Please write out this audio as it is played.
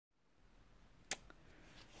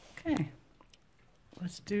Okay,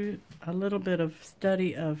 let's do a little bit of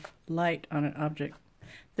study of light on an object.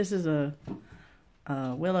 This is a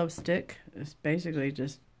willow stick. It's basically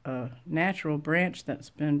just a natural branch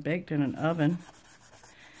that's been baked in an oven,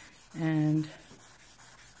 and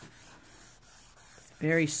it's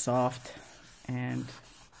very soft and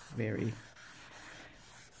very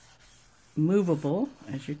movable,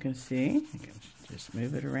 as you can see. You can just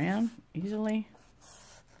move it around easily.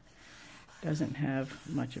 Doesn't have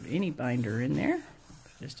much of any binder in there,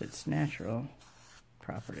 just its natural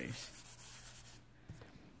properties.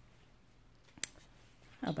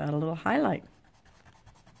 How about a little highlight?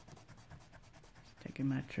 Taking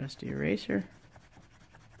my trusty eraser.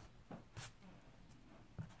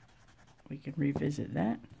 We can revisit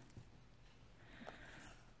that.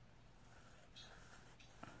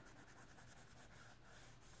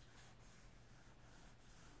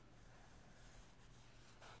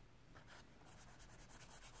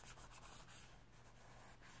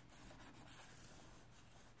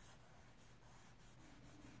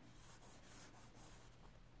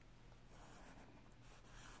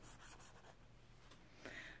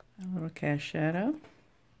 A little cast shadow.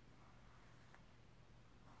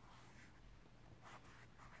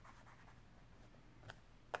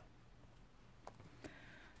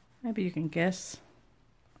 Maybe you can guess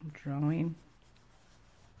I'm drawing.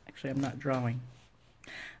 Actually, I'm not drawing.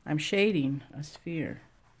 I'm shading a sphere.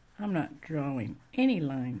 I'm not drawing any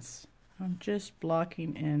lines. I'm just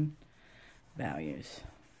blocking in values.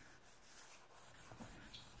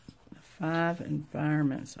 The 5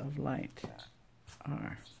 environments of light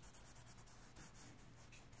are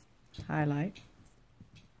highlight,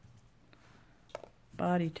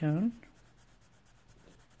 body tone,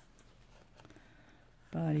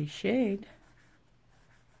 body shade,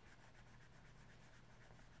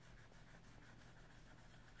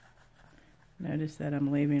 notice that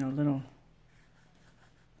I'm leaving a little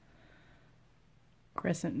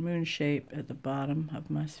crescent moon shape at the bottom of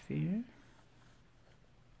my sphere.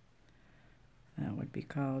 That would be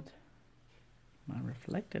called my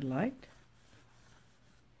reflected light.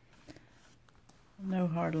 No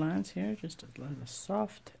hard lines here, just a lot of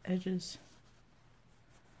soft edges.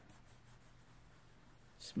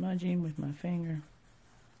 Smudging with my finger.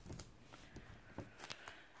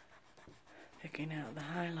 Picking out the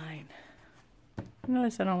highlight.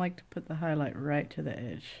 Notice I don't like to put the highlight right to the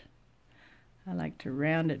edge. I like to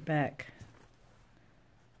round it back.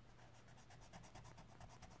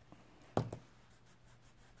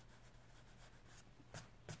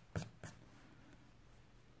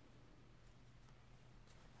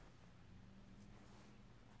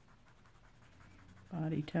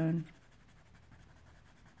 Body tone.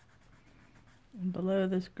 And below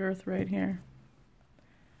this girth right here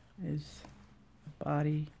is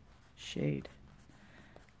body shade.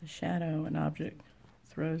 The shadow an object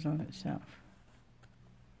throws on itself.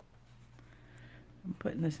 I'm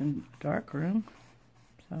putting this in a dark room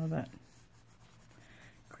so that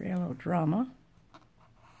create a little drama.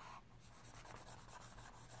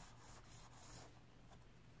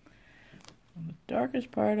 And the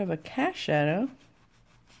darkest part of a cast shadow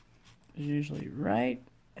is usually right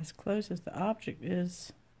as close as the object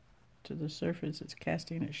is to the surface it's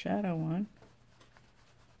casting its shadow on.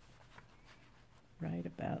 Right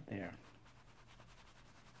about there.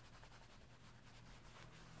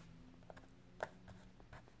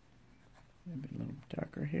 Maybe a little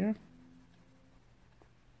darker here.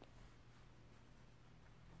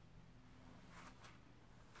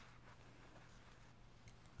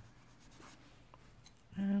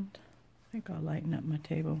 And I think I'll lighten up my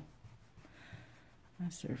table, my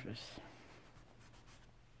surface.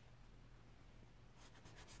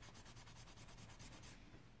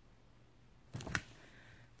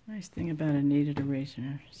 Nice thing about a kneaded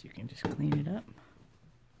eraser is you can just clean it up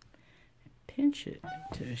and pinch it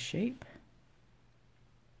to a shape.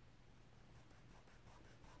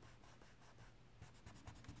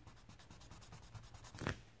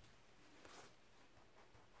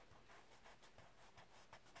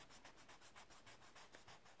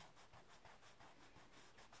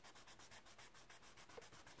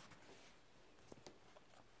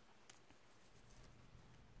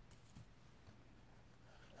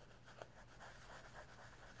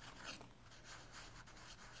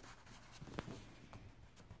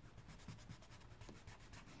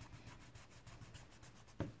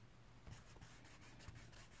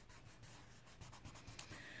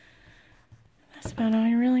 That's about all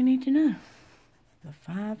you really need to know. The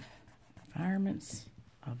 5 environments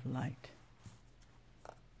of light.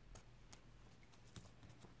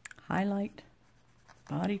 Highlight,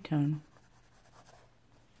 body tone,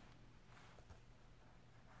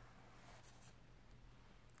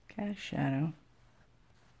 cast shadow,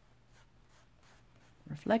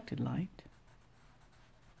 reflected light,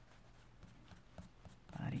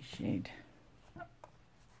 body shade. You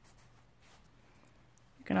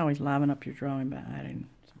can always liven up your drawing by adding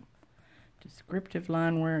some descriptive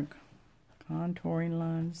line work, contouring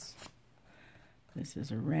lines. This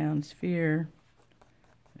is a round sphere.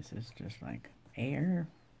 This is just like air.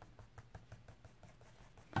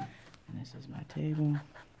 And this is my table.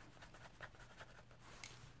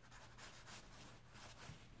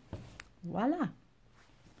 Voila!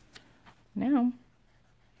 Now, you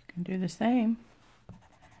can do the same.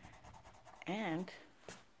 And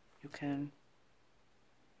you can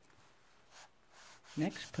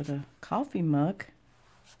next put a coffee mug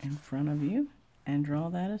in front of you and draw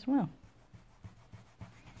that as well.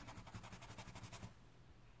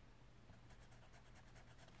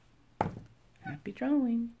 Happy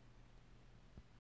drawing!